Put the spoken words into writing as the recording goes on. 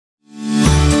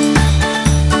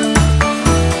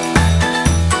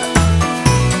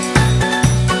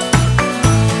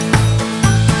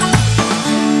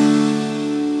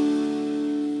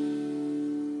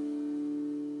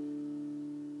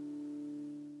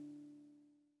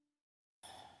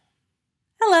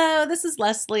Hello, this is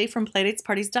Leslie from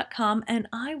PlaydatesParties.com, and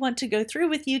I want to go through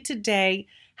with you today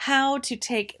how to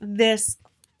take this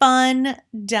fun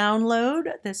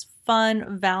download, this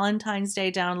fun Valentine's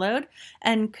Day download,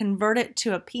 and convert it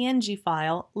to a PNG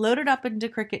file, load it up into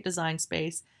Cricut Design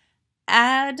Space,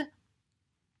 add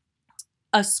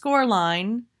a score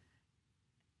line,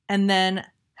 and then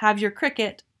have your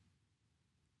Cricut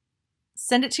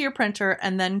send it to your printer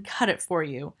and then cut it for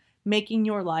you, making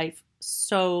your life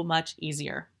so much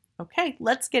easier. Okay,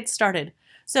 let's get started.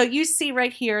 So you see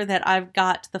right here that I've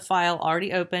got the file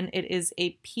already open. It is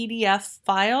a PDF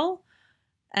file,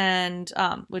 and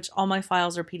which all my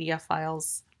files are PDF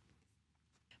files.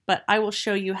 But I will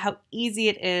show you how easy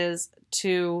it is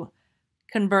to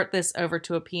convert this over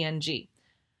to a PNG.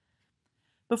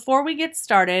 Before we get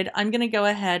started, I'm going to go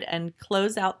ahead and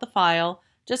close out the file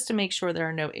just to make sure there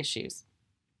are no issues.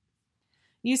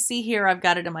 You see here I've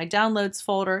got it in my downloads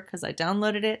folder because I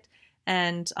downloaded it,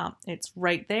 and it's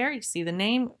right there. You see the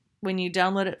name. When you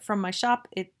download it from my shop,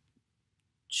 it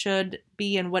should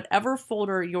be in whatever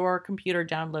folder your computer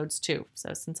downloads to.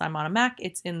 So since I'm on a Mac,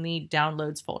 it's in the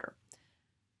downloads folder.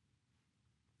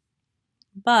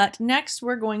 But next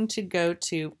we're going to go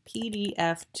to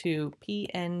PDF to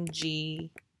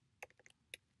PNG.com.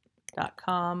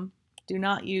 Do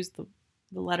not use the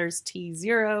letters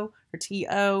T0 or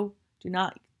TO. Do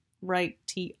not write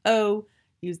TO.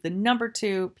 Use the number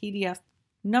 2, PDF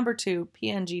number 2,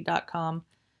 PNG.com.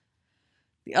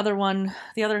 The other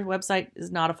website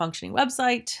is not a functioning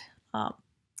website.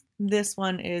 This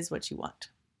one is what you want.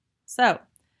 So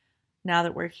now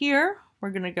that we're here,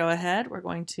 we're going to go ahead. We're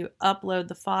going to upload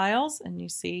the files, and you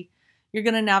see you're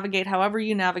going to navigate however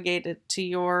you navigate it to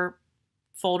your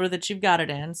folder that you've got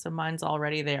it in. So mine's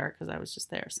already there because I was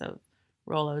just there. So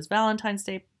Rollo's Valentine's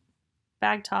Day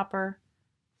bag topper,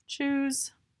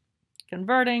 choose,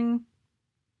 converting,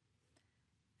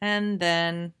 and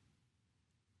then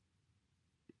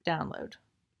download.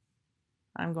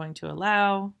 I'm going to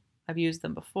allow. I've used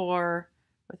them before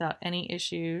without any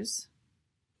issues.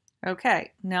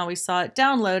 Okay, now we saw it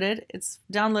downloaded. It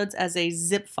downloads as a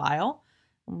zip file.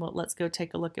 Let's go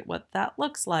take a look at what that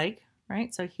looks like,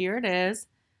 right? So here it is,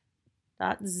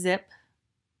 .zip.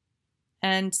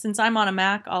 And since I'm on a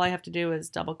Mac, all I have to do is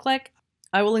double click.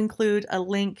 I will include a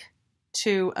link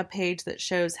to a page that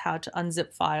shows how to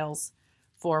unzip files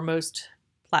for most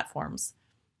platforms.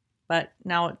 But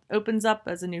now it opens up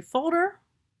as a new folder.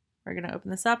 We're going to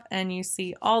open this up, and you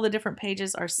see all the different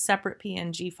pages are separate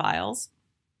PNG files.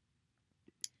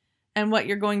 And what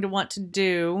you're going to want to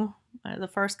do, the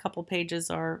first couple pages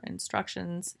are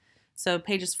instructions. So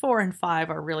pages 4 and 5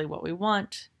 are really what we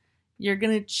want. You're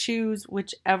going to choose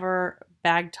whichever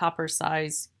bag topper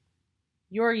size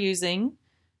you're using.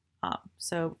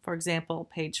 So for example,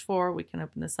 page 4, we can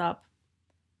open this up.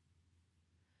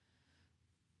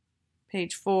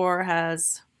 Page 4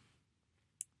 has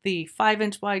the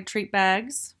 5-inch wide treat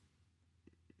bags.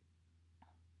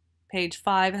 Page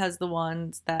 5 has the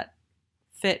ones that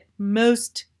fit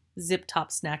most zip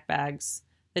top snack bags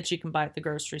that you can buy at the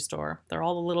grocery store. They're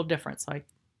all a little different, so I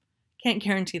can't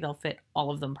guarantee they'll fit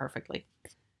all of them perfectly.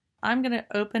 I'm going to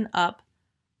open up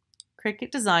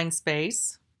Cricut Design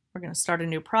Space. We're going to start a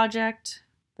new project.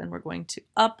 Then we're going to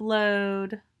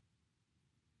upload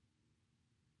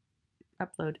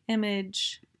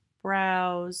image,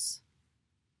 browse,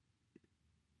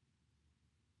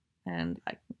 and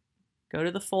I go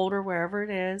to the folder wherever it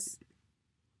is.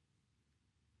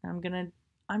 I'm gonna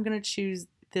choose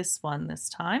this one this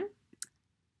time.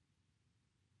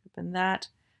 Open that.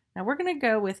 Now we're gonna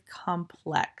go with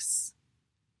complex.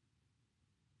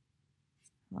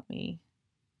 Let me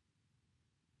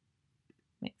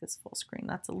make this full screen.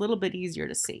 That's a little bit easier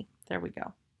to see. There we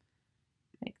go.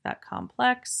 Make that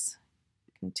complex.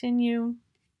 Continue.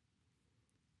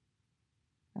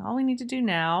 And all we need to do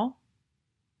now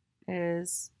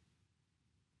is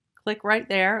click right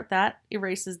there. That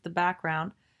erases the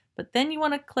background. But then you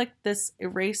want to click this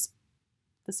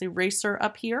eraser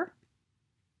up here.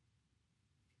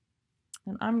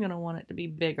 And I'm going to want it to be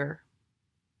bigger.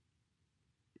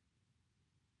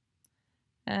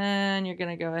 And you're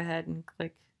going to go ahead and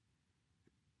click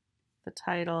the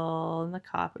title and the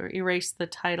copy, or erase the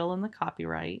title and the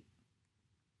copyright.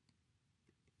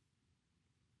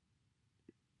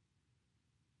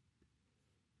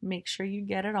 Make sure you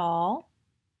get it all.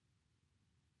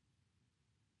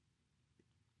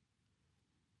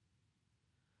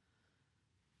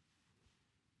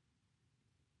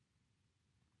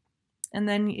 And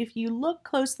then if you look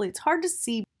closely, it's hard to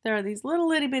see. There are these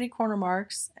little itty bitty corner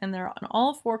marks, and they're on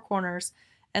all 4 corners,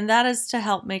 and that is to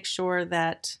help make sure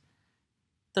that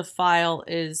the file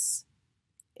is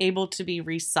able to be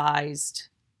resized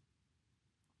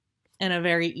in a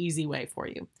very easy way for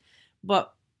you.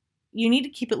 But you need to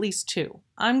keep at least 2.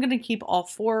 I'm going to keep all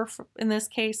 4 in this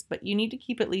case, but you need to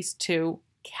keep at least 2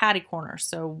 catty corners.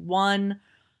 So one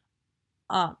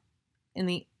in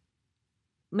the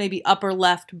maybe upper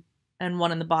left and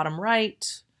one in the bottom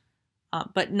right,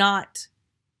 but not,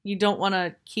 you don't want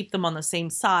to keep them on the same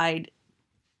side.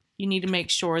 You need to make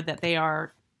sure that they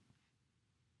are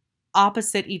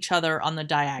opposite each other on the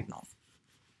diagonal.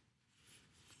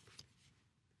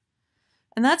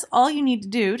 And that's all you need to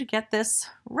do to get this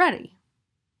ready.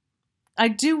 I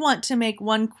do want to make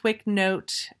one quick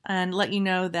note and let you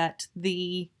know that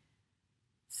the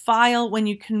file, when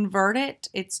you convert it,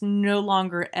 it's no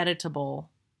longer editable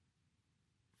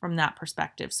from that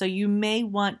perspective. So you may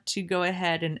want to go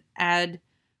ahead and add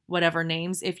whatever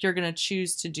names, if you're going to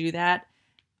choose to do that,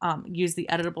 use the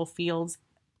editable fields,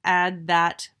 add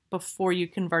that before you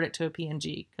convert it to a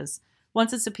PNG, because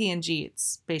once it's a PNG,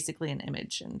 it's basically an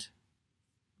image, and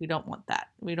we don't want that.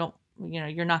 We don't,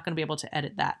 you're not going to be able to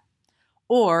edit that.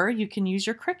 Or you can use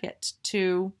your Cricut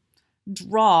to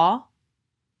draw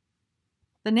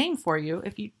the name for you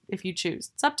if you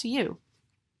choose. It's up to you.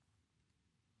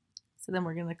 So then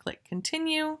we're going to click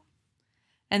continue.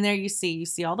 And there you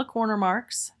see all the corner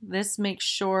marks. This makes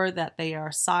sure that they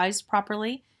are sized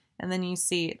properly. And then you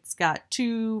see it's got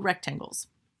 2 rectangles.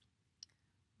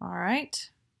 All right.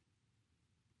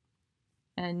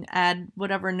 And add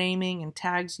whatever naming and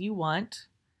tags you want.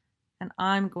 And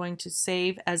I'm going to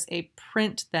save as a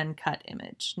print then cut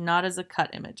image, not as a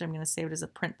cut image. I'm going to save it as a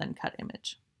print then cut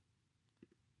image.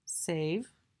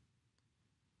 Save.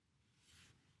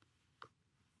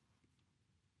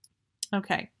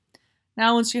 Okay.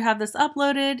 Now once you have this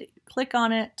uploaded, click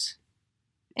on it,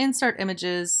 insert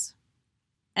images,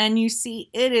 and you see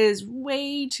it is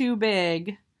way too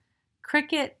big.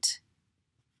 Cricut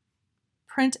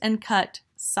print and cut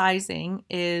sizing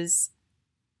is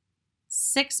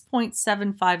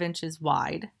 6.75 inches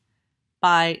wide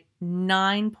by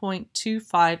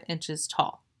 9.25 inches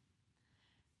tall.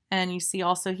 And you see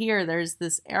also here, there's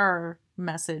this error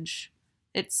message.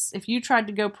 If you tried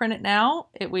to go print it now,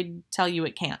 it would tell you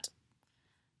it can't.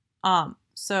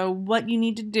 So what you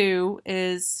need to do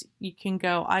is you can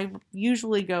go, I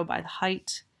usually go by the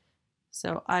height.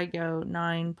 So I go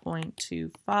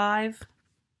 9.25,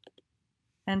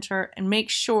 enter, and make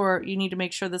sure, you need to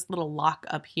make sure this little lock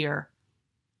up here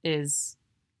is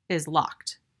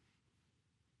locked.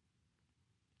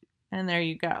 And there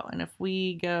you go. And if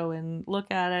we go and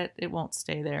look at it, it won't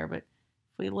stay there. But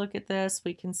if we look at this,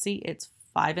 we can see it's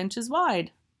 5 inches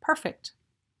wide. Perfect.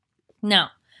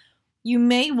 Now, you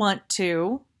may want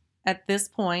to, at this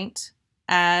point,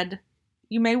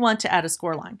 you may want to add a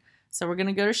score line. So we're going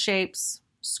to go to shapes,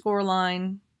 score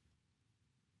line.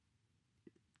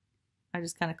 I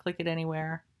just kind of click it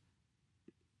anywhere.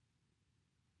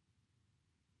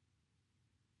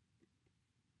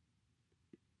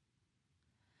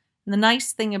 And the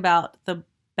nice thing about the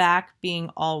back being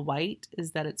all white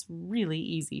is that it's really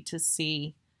easy to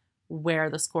see where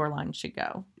the score line should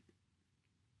go,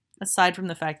 aside from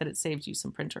the fact that it saves you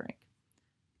some printer ink.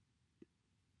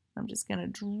 I'm just going to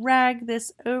drag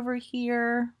this over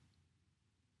here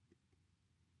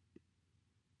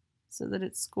so that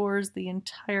it scores the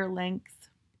entire length.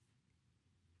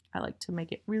 I like to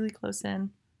make it really close in.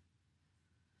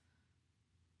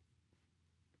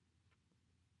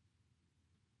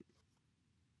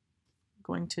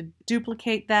 Going to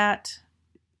duplicate that.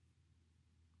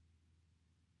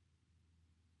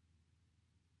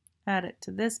 Add it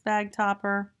to this bag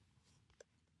topper.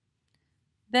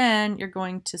 Then you're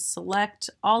going to select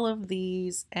all of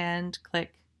these and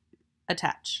click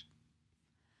attach.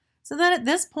 So then at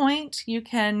this point you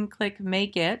can click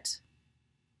make it.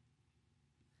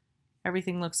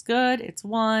 Everything looks good. It's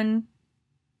one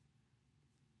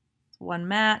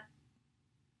mat.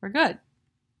 We're good.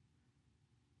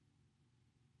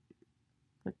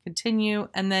 Click continue,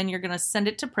 and then you're going to send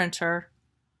it to printer.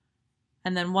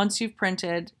 And then once you've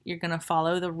printed, you're going to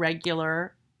follow the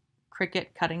regular Cricut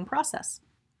cutting process.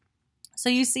 So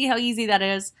you see how easy that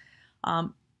is.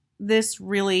 This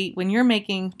really, when you're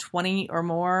making 20 or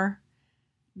more,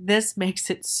 this makes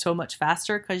it so much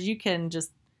faster because you can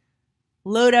just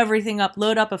load everything up,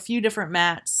 load up a few different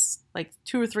mats, like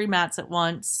 2 or 3 mats at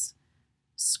once,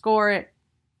 score it,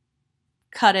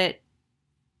 cut it,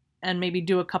 and maybe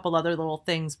do a couple other little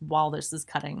things while this is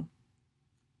cutting.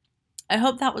 I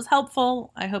hope that was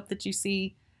helpful. I hope that you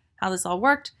see how this all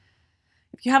worked.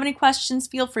 If you have any questions,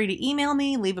 feel free to email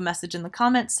me, leave a message in the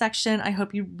comments section. I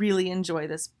hope you really enjoy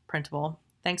this printable.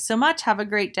 Thanks so much. Have a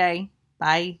great day.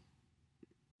 Bye.